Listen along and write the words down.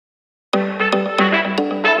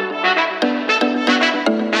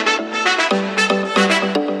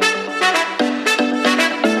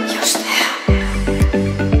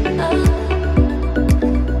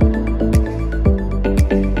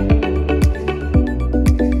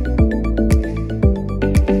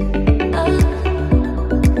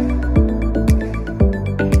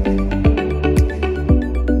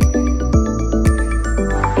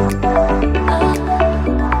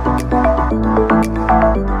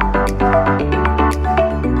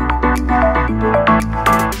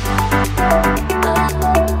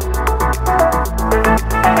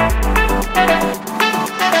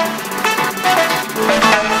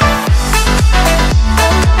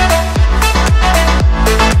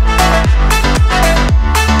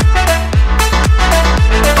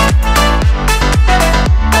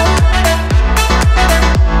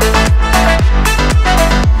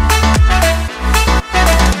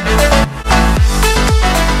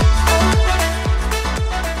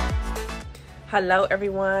Hello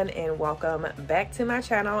everyone, and welcome back to my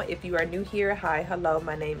channel. If you are new here, hi, hello,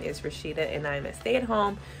 my name is Rashida and I'm a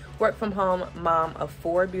stay-at-home, work-from-home mom of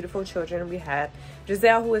 4 beautiful children. We have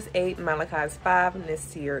Giselle, who is 8, Malachi is 5, and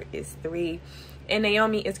Nasir is 3, and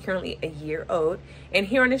Naomi is currently a year old. And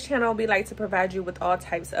here on this channel, we like to provide you with all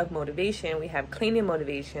types of motivation. We have cleaning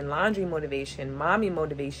motivation, laundry motivation, mommy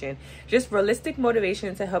motivation, just realistic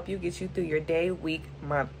motivation to help you get you through your day, week,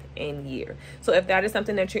 month, and year. So if that is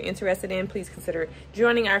something that you're interested in, please consider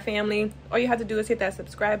joining our family. All you have to do is hit that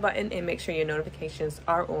subscribe button and make sure your notifications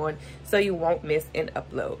are on so you won't miss an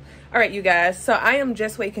upload. All right, you guys, so I am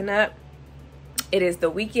just waking up. It is the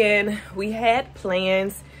weekend. We had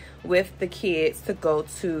plans with the kids to go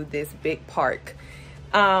to this big park.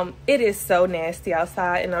 It is so nasty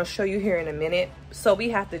outside, and I'll show you here in a minute. So we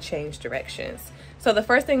have to change directions. So the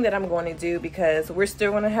first thing that I'm going to do, because we're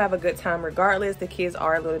still going to have a good time regardless, the kids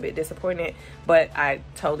are a little bit disappointed, but I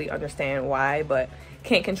totally understand why. But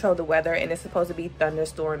can't control the weather, and it's supposed to be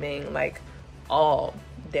thunderstorming like all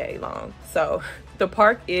day long. So the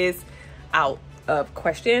park is out of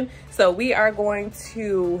question. So we are going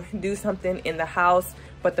to do something in the house,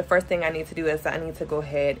 but the first thing I need to do is I need to go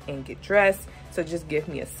ahead and get dressed. So just give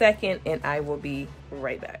me a second and I will be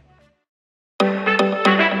right back.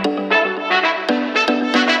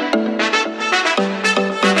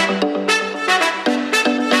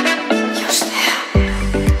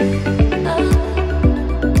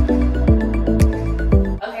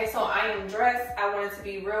 Okay, so I am dressed. I want it to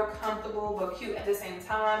be real comfortable but cute at the same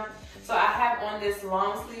time. So I have on this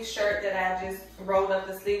long sleeve shirt that I just rolled up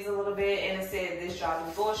the sleeves a little bit, and it said, "This job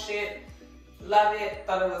is bullshit." Love it,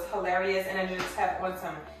 thought it was hilarious. And I just have on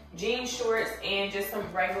some jean shorts and just some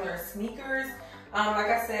regular sneakers. Like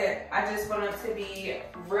I said, I just want it to be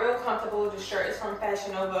real comfortable. The shirt is from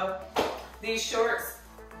Fashion Nova. These shorts,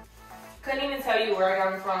 couldn't even tell you where I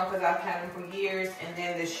got them from because I've had them for years. And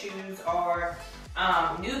then the shoes are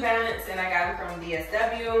New Balance, and I got them from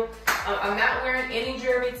DSW. I'm not wearing any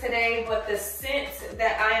jewelry today, but the scent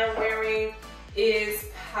that I am wearing is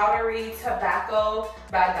Powdery Tobacco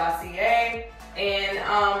by Dossier. And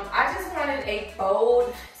I just wanted a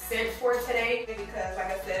bold scent for today because,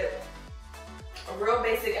 like I said, a real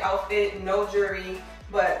basic outfit, no jewelry,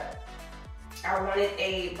 but I wanted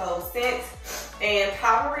a bold scent. And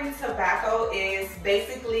Powdery Tobacco is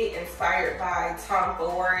basically inspired by Tom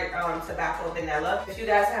Ford Tobacco Vanilla. If you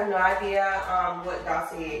guys have no idea what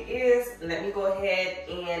Dossier is, let me go ahead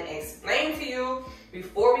and explain to you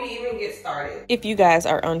before we even get started. If you guys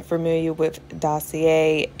are unfamiliar with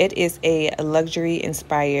Dossier, it is a luxury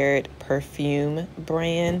inspired perfume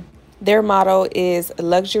brand. Their motto is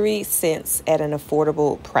luxury scents at an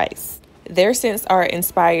affordable price. Their scents are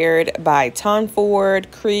inspired by Tom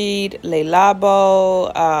Ford, Creed, Le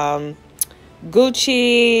Labo,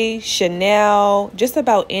 Gucci, Chanel, just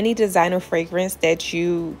about any designer fragrance that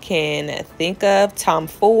you can think of. Tom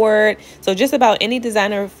Ford. So just about any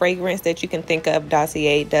designer fragrance that you can think of,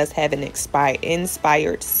 Dossier does have an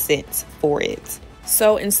inspired scent for it.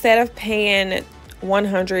 So instead of paying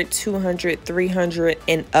 $100, $200, $300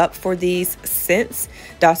 and up for these scents,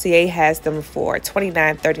 Dossier has them for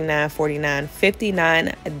 $29, $39, $49,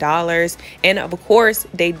 $59. And of course,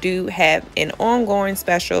 they do have an ongoing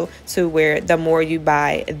special to where the more you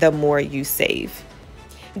buy, the more you save.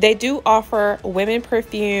 They do offer women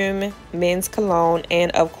perfume, men's cologne,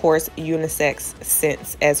 and of course, unisex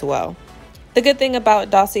scents as well. The good thing about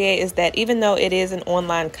Dossier is that even though it is an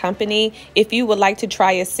online company, if you would like to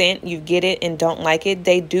try a scent, you get it and don't like it,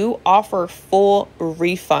 they do offer full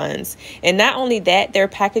refunds. And not only that, their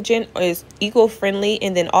packaging is eco-friendly,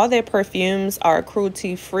 and then all their perfumes are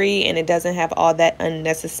cruelty-free, and it doesn't have all that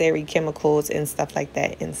unnecessary chemicals and stuff like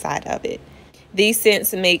that inside of it. These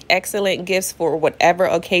scents make excellent gifts for whatever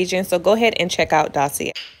occasion, so go ahead and check out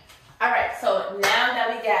Dossier. All right, so now that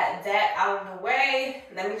we got that out of the way,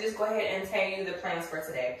 let me just go ahead and tell you the plans for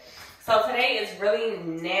today. So today is really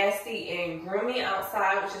nasty and gloomy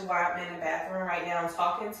outside, which is why I'm in the bathroom right now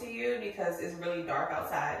talking to you, because it's really dark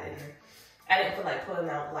outside and I didn't feel like pulling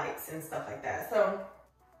out lights and stuff like that. So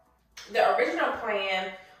the original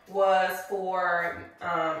plan was for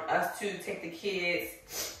us to take the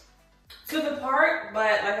kids to the park,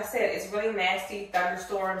 but like I said, it's really nasty.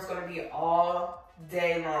 Thunderstorms going to be all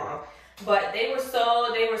day long. But they were so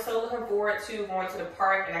looking forward to going to the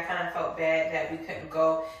park, and I kind of felt bad that we couldn't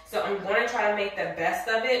go. So I'm going to try to make the best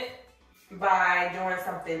of it by doing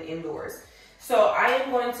something indoors. So I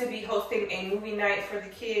am going to be hosting a movie night for the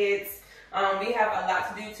kids. We have a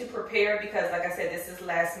lot to do to prepare because, like I said, this is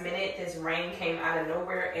last minute. This rain came out of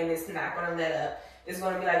nowhere, and it's not going to let up. It's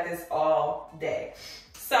going to be like this all day.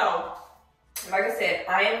 So, like I said,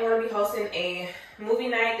 I am going to be hosting a movie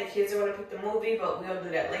night. The kids are going to pick the movie, but we'll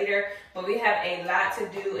do that later. But we have a lot to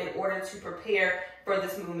do in order to prepare for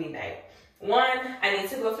this movie night. One, I need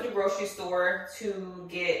to go to the grocery store to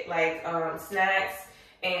get like snacks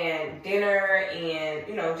and dinner and,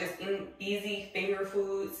 you know, just easy finger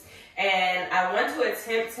foods. And I want to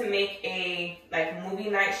attempt to make a like movie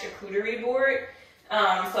night charcuterie board.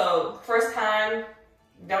 So first time,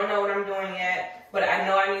 don't know what I'm doing yet, but I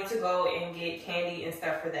know I need to go and get candy and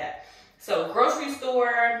stuff for that. So grocery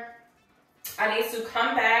store, I need to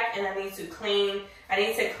come back and I need to clean. I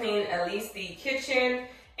need to clean at least the kitchen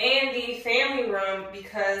and the family room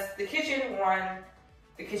because the kitchen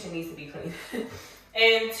needs to be clean.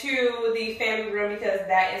 And two, the family room because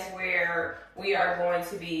that is where we are going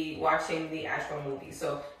to be watching the actual movie.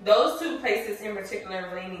 So those two places in particular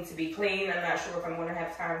really need to be clean. I'm not sure if I'm going to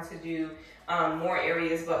have time to do more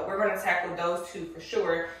areas, but we're going to tackle those two for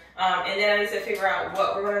sure. And then I need to figure out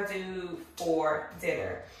what we're going to do for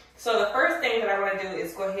dinner. So the first thing that I want to do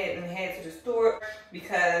is go ahead and head to the store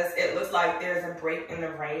because it looks like there's a break in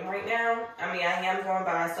the rain right now. I mean, I am going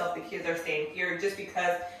by myself. The kids are staying here just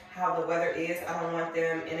because how the weather is. I don't want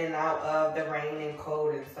them in and out of the rain and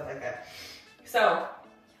cold and stuff like that. So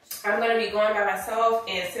I'm going to be going by myself,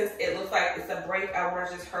 and since it looks like it's a break, I want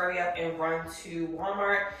to just hurry up and run to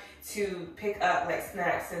Walmart to pick up like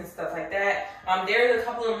snacks and stuff like that. There's a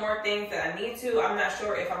couple of more things that I need to. I'm not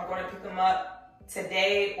sure if I'm going to pick them up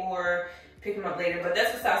today or pick them up later, but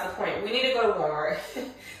that's besides the point. We need to go to Walmart.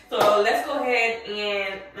 So let's go ahead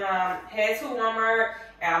and head to Walmart.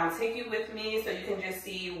 I'm going to take you with me so you can just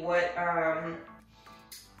see what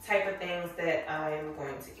type of things that I'm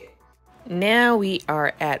going to get. Now we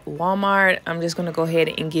are at Walmart. I'm just going to go ahead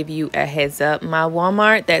and give you a heads up. My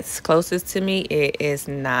Walmart that's closest to me, it is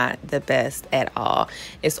not the best at all.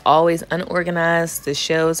 It's always unorganized. The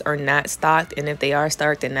shelves are not stocked, and if they are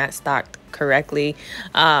stocked, they're not stocked correctly.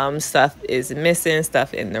 Stuff is missing,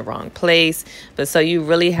 stuff in the wrong place. But so you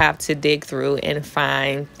really have to dig through and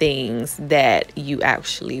find things that you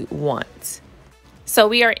actually want. So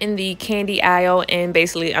we are in the candy aisle, and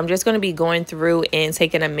basically I'm just going to be going through and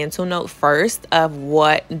taking a mental note first of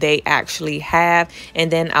what they actually have, and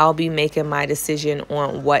then I'll be making my decision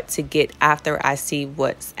on what to get after I see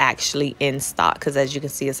what's actually in stock, because as you can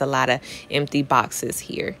see, it's a lot of empty boxes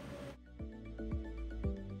here.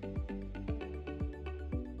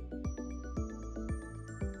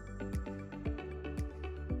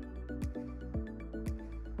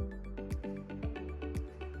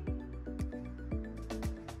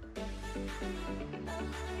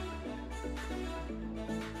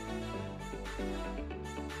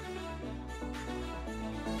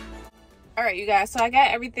 All right, you guys, so I got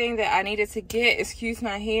everything that I needed to get. Excuse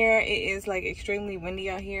my hair. It is like extremely windy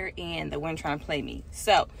out here and the wind trying to play me.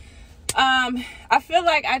 So I feel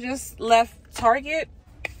like I just left Target.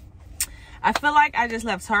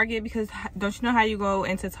 Because don't you know how you go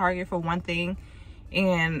into Target for one thing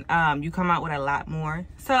and you come out with a lot more?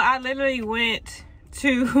 So I literally went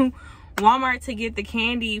to Walmart to get the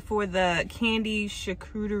candy for the candy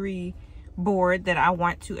charcuterie board that I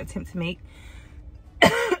want to attempt to make.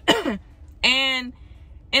 And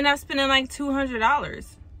end up spending like $200.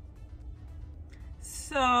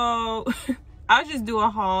 So I'll just do a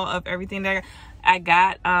haul of everything that I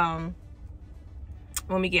got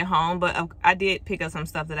when we get home. But I did pick up some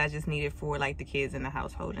stuff that I just needed for like the kids in the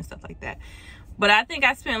household and stuff like that. But I think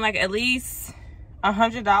I spent like at least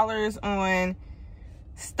 $100 on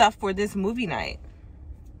stuff for this movie night.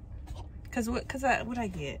 What I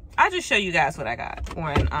get? I'll just show you guys what I got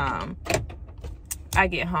when I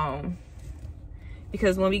get home.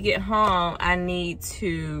 Because when we get home, I need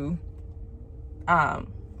to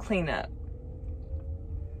clean up.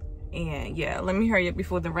 And yeah, let me hurry up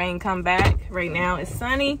before the rain come back. Right now it's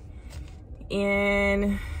sunny.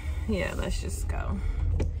 And yeah, let's just go.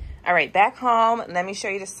 All right, back home. Let me show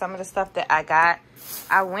you some of the stuff that I got.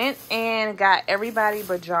 I went and got everybody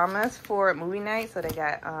pajamas for movie night. So they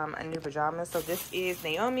got a new pajamas. So this is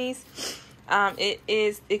Naomi's.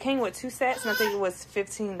 It came with 2 sets, and I think it was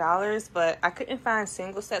 $15, but I couldn't find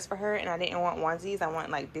single sets for her, and I didn't want onesies. I want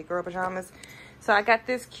like big girl pajamas. So I got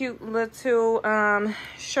this cute little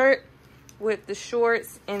shirt with the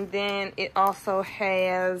shorts, and then it also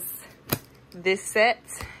has this set.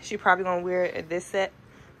 She probably gonna wear this set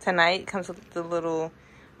tonight. It comes with the little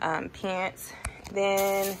pants.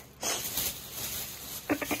 Then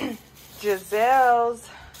Giselle's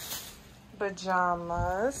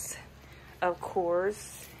pajamas, of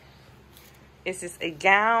course. It's just a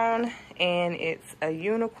gown, and it's a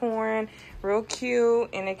unicorn, real cute,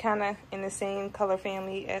 and it kind of in the same color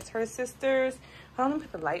family as her sister's. Hold on, let me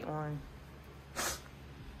put the light on.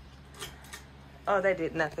 Oh, that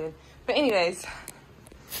did nothing. But anyways,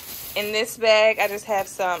 in this bag, I just have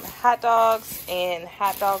some hot dogs and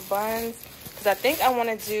hot dog buns, because I think I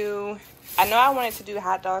want to do, I know I wanted to do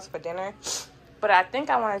hot dogs for dinner, but I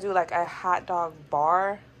think I want to do like a hot dog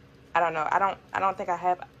bar. I don't know. I don't think I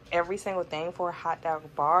have every single thing for a hot dog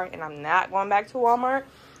bar, and I'm not going back to Walmart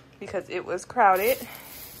because it was crowded.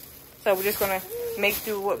 So we're just gonna make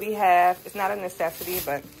do what we have. It's not a necessity,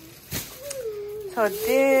 but so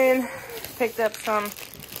then picked up some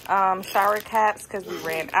shower caps because we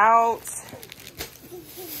ran out.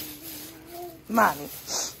 Mommy,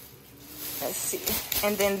 let's see.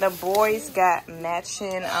 And then the boys got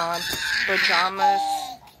matching pajamas.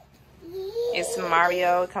 It's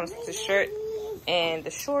Mario. It comes with the shirt and the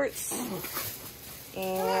shorts,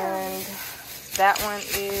 and that one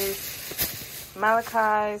is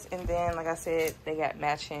Malachi's, and then like I said, they got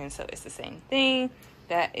matching, so it's the same thing.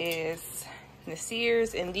 That is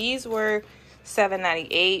Nasir's, and these were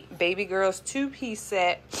 $7.98. Baby girl's two-piece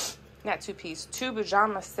set, not two-piece, two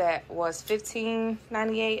pajama set was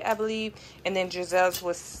 $15.98, I believe, and then Giselle's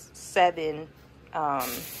was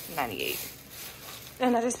 $7.98.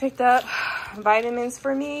 And I just picked up vitamins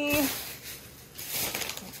for me.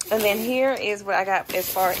 And then here is what I got as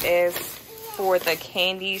far as for the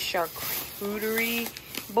candy charcuterie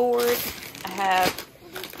board. I have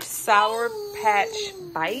Sour Patch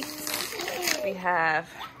Bites. We have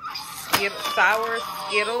sour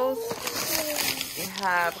Skittles. We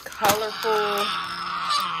have colorful,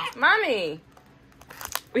 Mommy.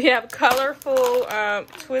 We have colorful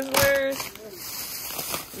Twizzlers.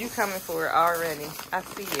 You coming for it already. I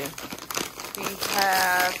see you. We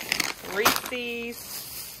have Reese's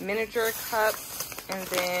miniature cups, and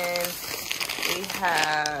then we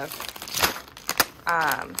have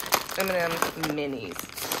M&M minis.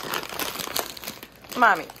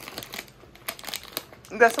 Mommy,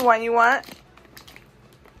 that's the one you want?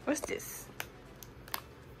 What's this?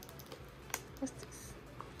 What's this?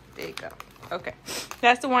 There you go. Okay,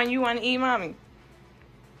 that's the one you want to eat, Mommy?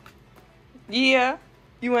 Yeah,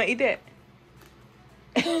 you want to eat that?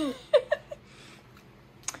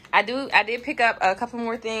 I did pick up a couple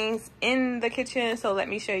more things in the kitchen, so let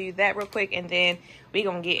me show you that real quick, and then we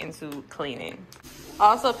gonna get into cleaning.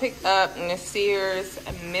 Also picked up Nasir's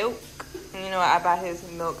milk. You know, I buy his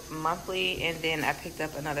milk monthly, and then I picked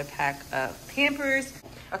up another pack of Pampers.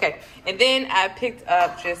 Okay, and then I picked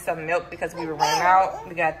up just some milk because we were running out.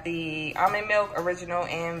 We got the almond milk, original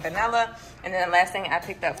and vanilla. And then the last thing I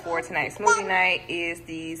picked up for tonight's smoothie night is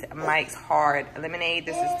these Mike's Hard Lemonade.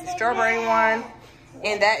 This is the strawberry one.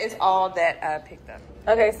 And that is all that I picked up.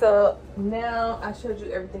 Okay, so now I showed you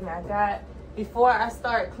everything I got. Before I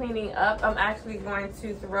start cleaning up, I'm actually going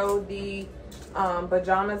to throw the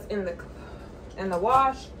pajamas in the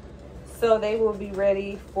wash, so they will be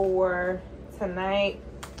ready for tonight.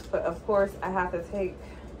 But of course, I have to take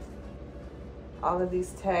all of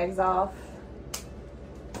these tags off.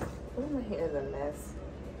 Oh, my hair is a mess.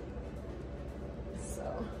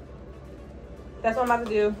 So that's what I'm about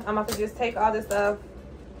to do. I'm about to just take all this stuff,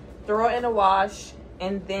 throw it in the wash,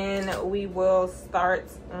 and then we will start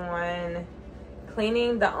on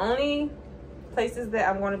cleaning. The only places that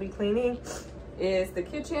I'm going to be cleaning is the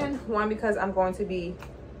kitchen. One, because I'm going to be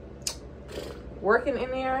working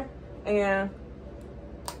in there, and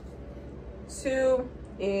two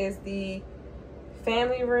is the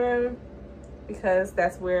family room, because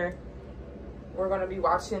that's where we're going to be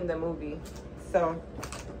watching the movie. So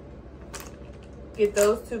get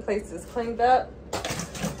those two places cleaned up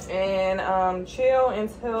and chill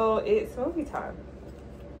until it's movie time.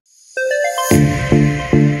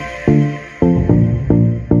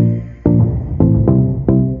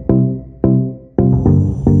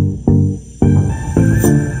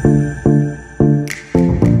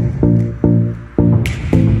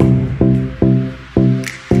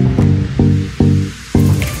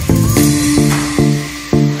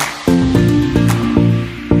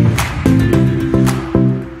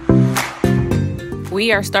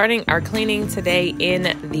 We are starting our cleaning today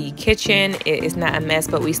in the kitchen. It is not a mess,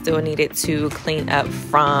 but we still needed to clean up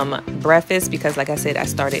from breakfast because, like I said, I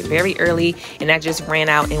started very early and I just ran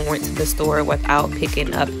out and went to the store without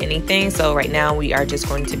picking up anything. So right now we are just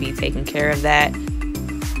going to be taking care of that.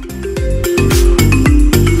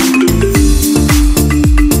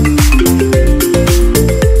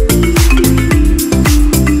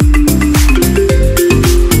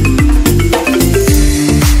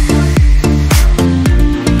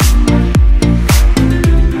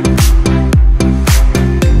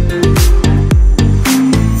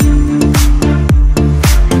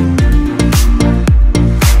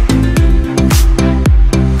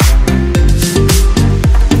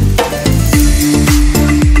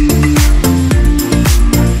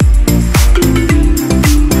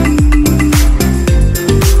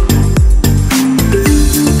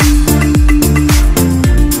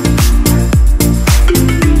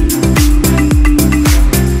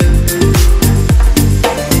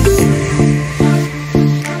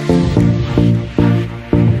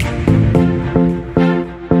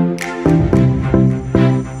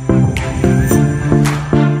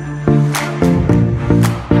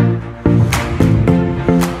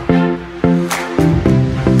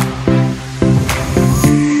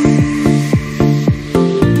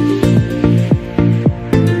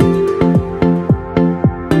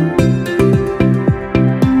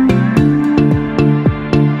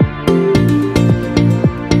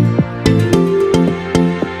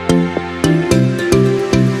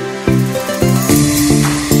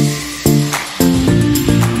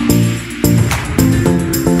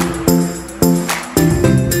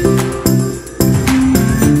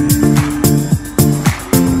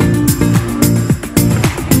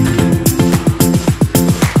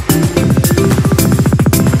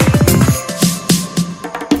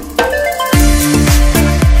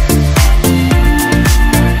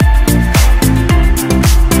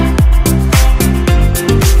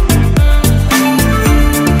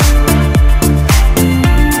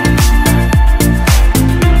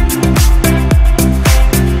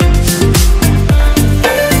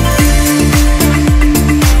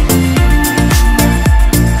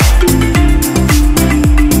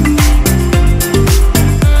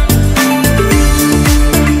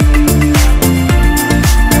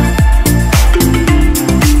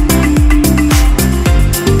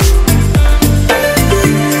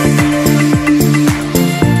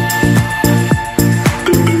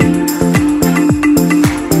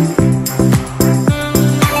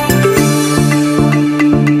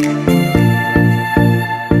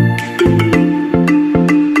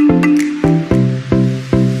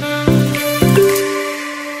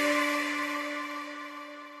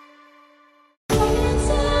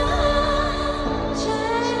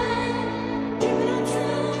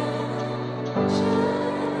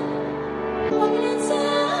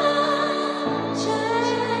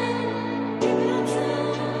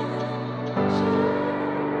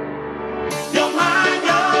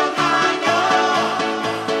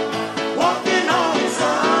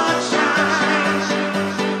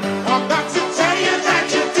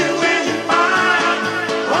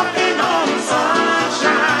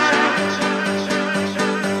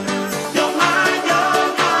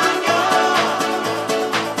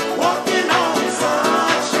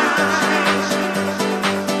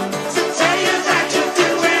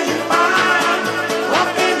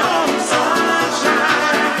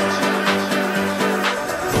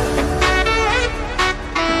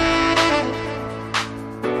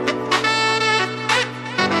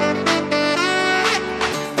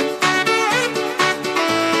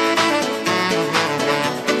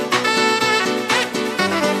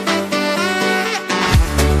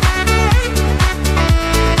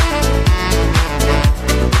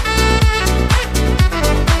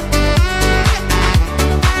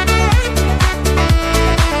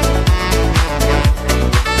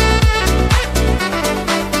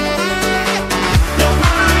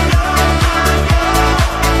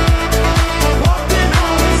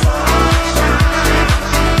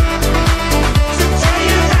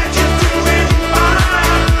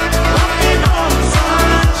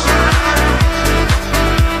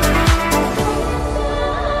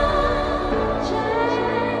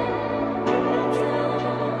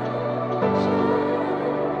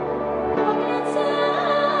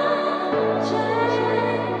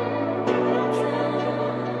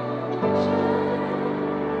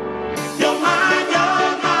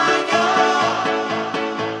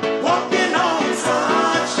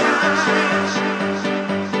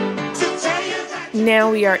 now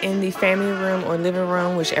we are in the family room or living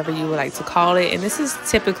room, whichever you would like to call it. And this is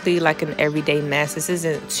typically like an everyday mess. This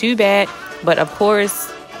isn't too bad, but of course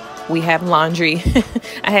we have laundry.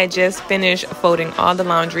 I had just finished folding all the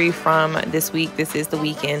laundry from this week. This is the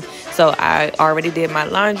weekend. So I already did my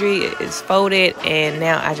laundry. It is folded, and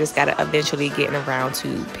now I just got to eventually get around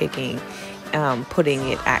to putting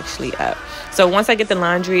it actually up. So once I get the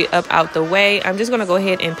laundry up out the way, I'm just going to go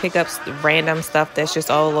ahead and pick up random stuff that's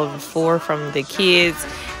just all over the floor from the kids.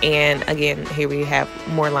 And again, here we have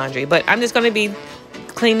more laundry, but I'm just going to be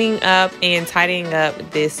cleaning up and tidying up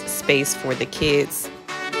this space for the kids.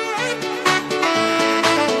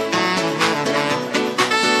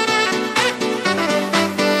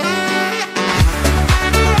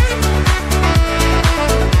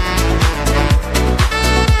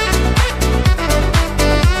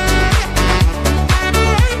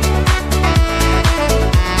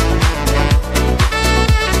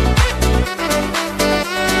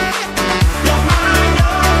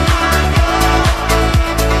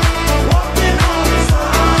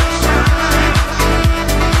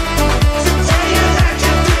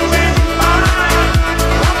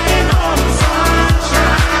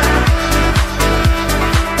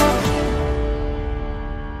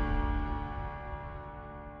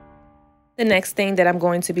 The next thing that I'm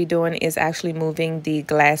going to be doing is actually moving the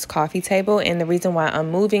glass coffee table. And the reason why I'm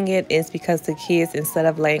moving it is because the kids, instead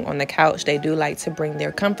of laying on the couch, they do like to bring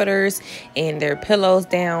their comforters and their pillows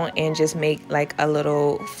down and just make like a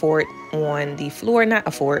little fort on the floor. Not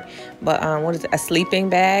a fort, but what is it? A sleeping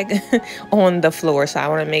bag on the floor. So I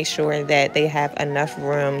want to make sure that they have enough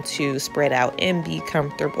room to spread out and be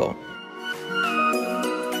comfortable.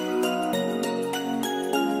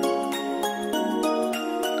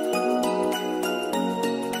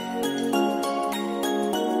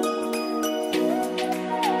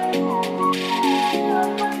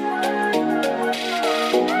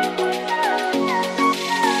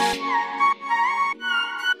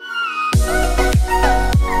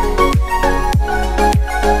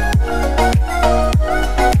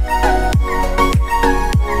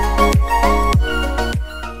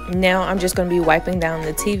 Now I'm just going to be wiping down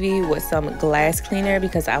the TV with some glass cleaner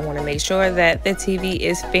because I want to make sure that the TV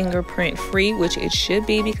is fingerprint free, which it should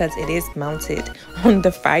be because it is mounted on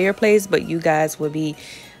the fireplace. But you guys will be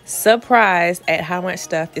surprised at how much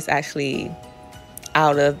stuff is actually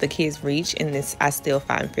out of the kids' reach, and this I still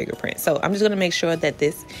find fingerprints. So I'm just going to make sure that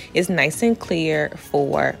this is nice and clear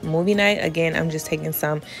for movie night. Again, I'm just taking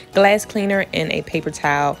some glass cleaner and a paper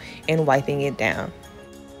towel and wiping it down.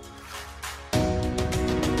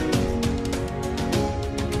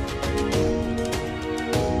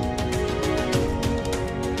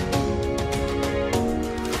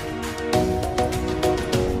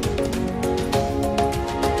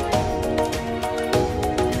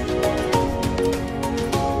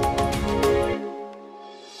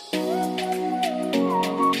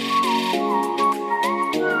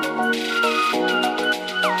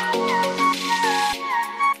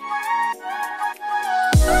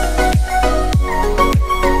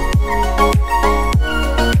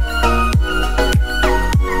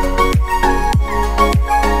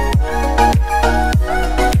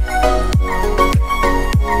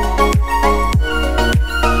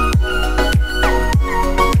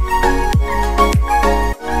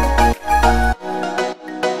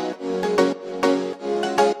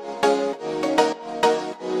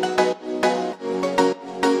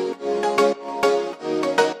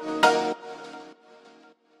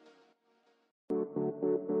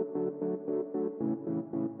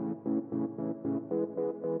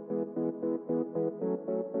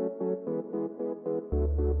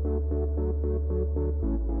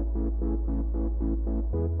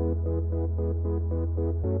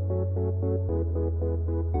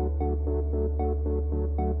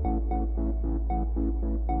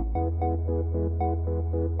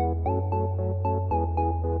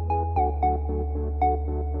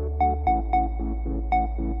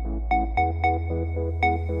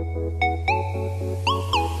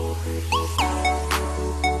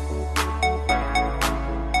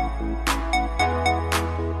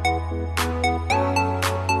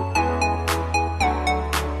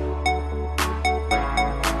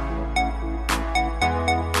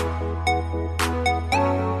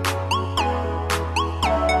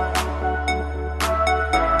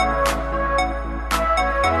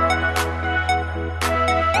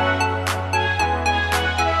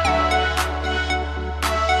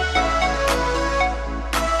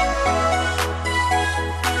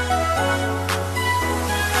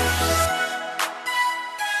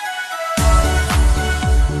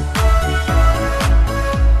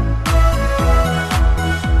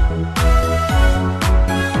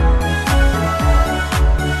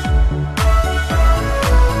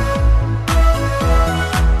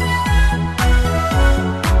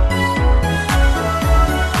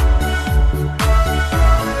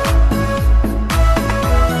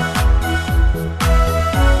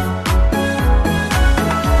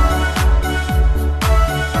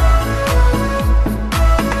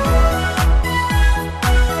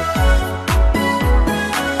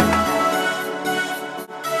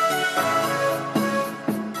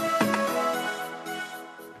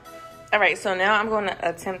 right, so now I'm going to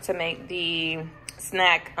attempt to make the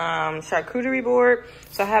snack charcuterie board.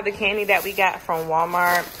 So I have the candy that we got from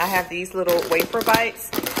Walmart. I have these little wafer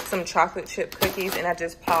bites, some chocolate chip cookies, and I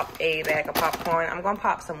just popped a bag of popcorn. I'm going to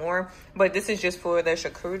pop some more, but this is just for the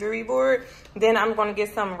charcuterie board. Then I'm going to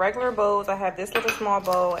get some regular bowls. I have this little small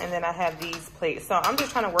bowl, and then I have these plates. So I'm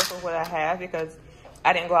just trying to work with what I have because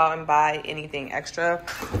I didn't go out and buy anything extra.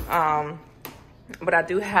 But I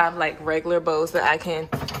do have like regular bowls that I can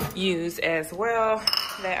use as well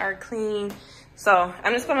that are clean. So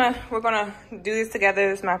we're gonna do this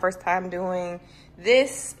together. It's my first time doing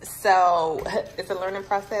this, so it's a learning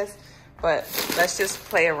process, but let's just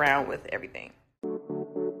play around with everything.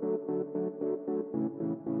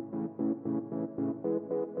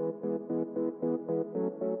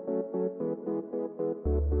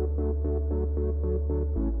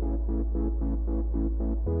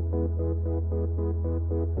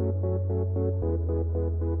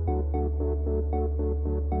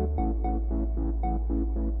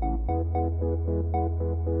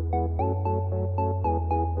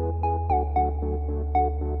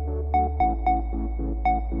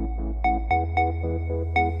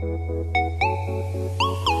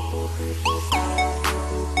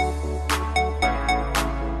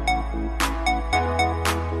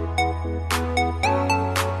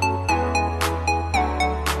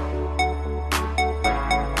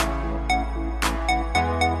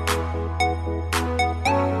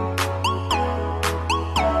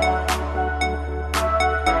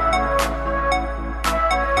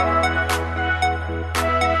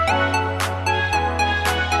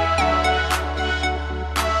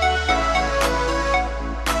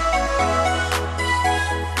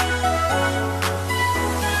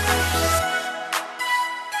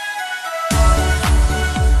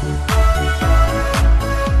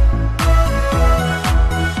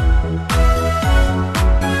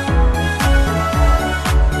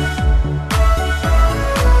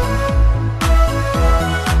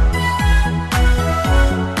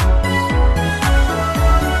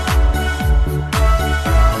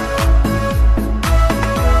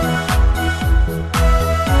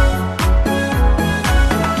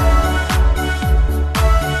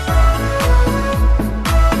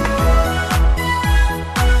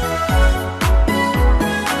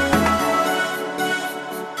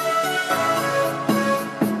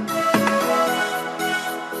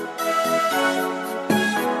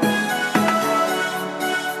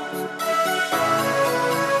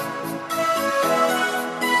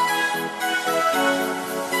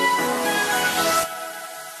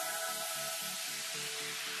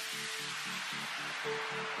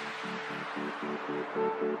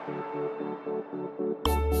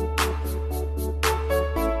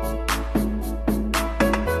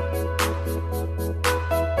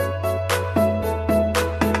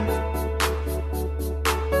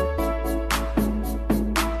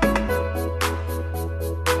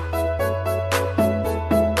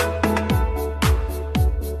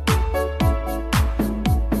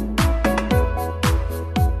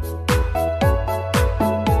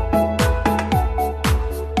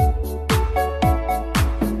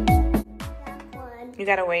 You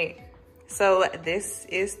gotta wait. So this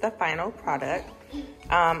is the final product.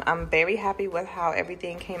 I'm very happy with how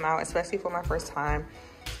everything came out, especially for my first time.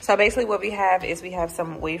 So basically what we have is we have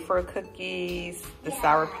some wafer cookies, the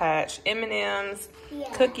Sour Patch M&Ms,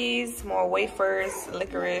 cookies, more wafers,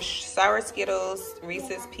 licorice, sour Skittles,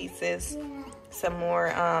 Reese's Pieces, some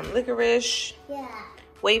more licorice,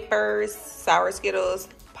 wafers, sour Skittles,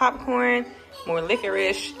 popcorn, more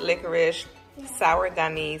licorice, sour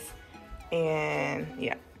gummies, and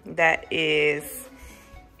yeah, that is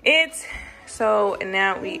it. So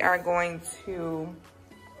now we are going to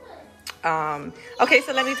okay,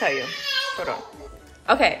 so let me tell you, hold on.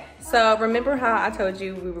 Okay, so remember how I told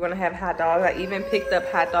you we were gonna have hot dogs? I even picked up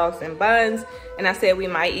hot dogs and buns, and I said we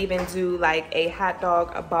might even do like a hot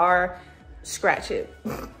dog, a bar, scratch it,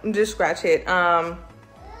 just scratch it.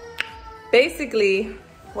 Basically,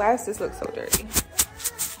 why does this look so dirty?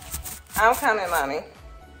 I'm coming, mommy.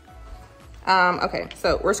 Okay,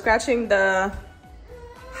 so we're scratching the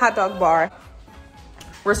hot dog bar.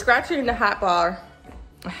 We're scratching the hot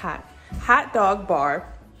dog bar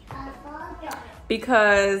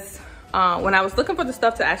because when I was looking for the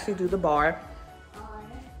stuff to actually do the bar,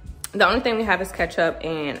 the only thing we have is ketchup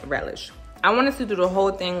and relish. I wanted to do the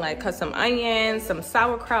whole thing, like cut some onions, some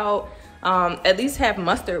sauerkraut, at least have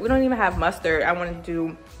mustard. We don't even have mustard. I wanted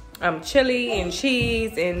to do chili and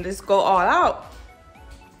cheese and just go all out.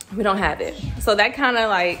 We don't have it. So that kind of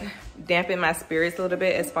like dampen my spirits a little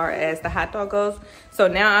bit as far as the hot dog goes. So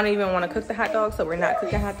now I don't even want to cook the hot dogs, so we're not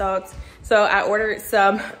cooking hot dogs. So I ordered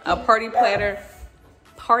a party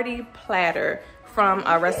platter from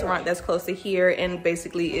a restaurant that's close to here, and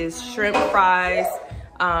basically is shrimp fries,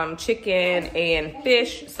 chicken, and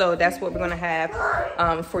fish. So that's what we're gonna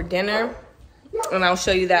have for dinner, and I'll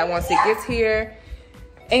show you that once it gets here.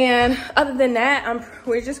 And other than that,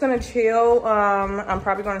 we're just gonna chill. I'm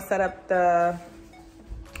probably gonna set up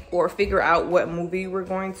or figure out what movie we're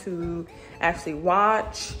going to actually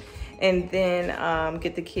watch, and then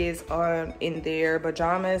get the kids in their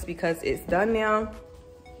pajamas because it's done now,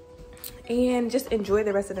 and just enjoy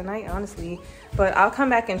the rest of the night, honestly. But I'll come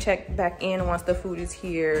back and check back in once the food is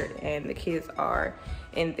here and the kids are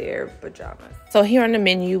in their pajamas. So here on the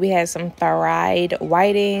menu, we had some fried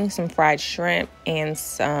whiting, some fried shrimp, and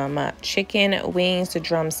some chicken wings, the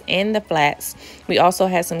drums and the flats. We also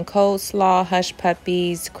had some coleslaw, hush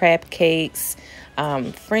puppies, crab cakes,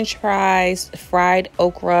 French fries, fried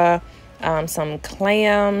okra, some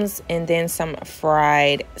clams, and then some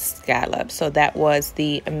fried scallops. So that was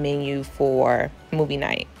the menu for movie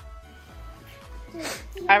night.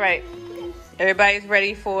 All right, everybody's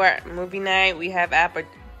ready for movie night. We have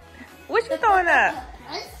what you throwing up?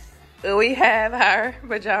 We have our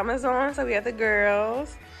pajamas on, so we have the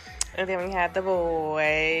girls, and then we have the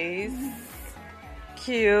boys.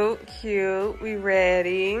 Cute, cute. We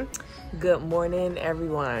ready? Good morning,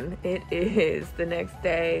 everyone. It is the next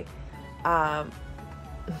day. Last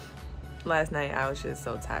night I was just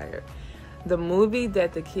so tired. The movie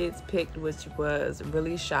that the kids picked, which was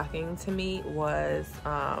really shocking to me, was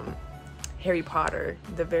Harry Potter,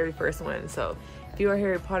 the very first one. So if you're a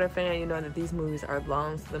Harry Potter fan, you know that these movies are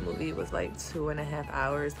long. So the movie was like 2.5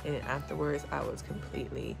 hours, and afterwards I was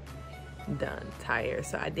completely done, tired.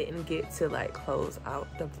 So I didn't get to like close out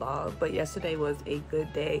the vlog. But yesterday was a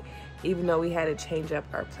good day, even though we had to change up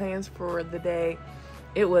our plans for the day.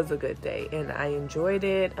 It was a good day and I enjoyed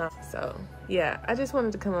it. So yeah, I just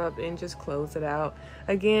wanted to come up and just close it out.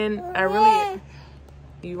 Again,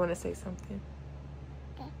 you want to say something?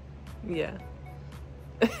 Yeah.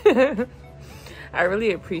 I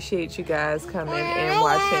really appreciate you guys coming and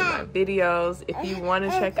watching my videos. If you want to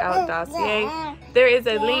check out Dossier, there is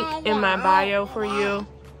a link in my bio for you.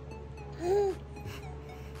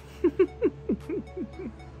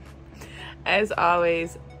 As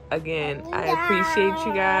always, again, I appreciate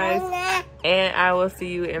you guys, and I will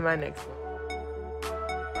see you in my next one.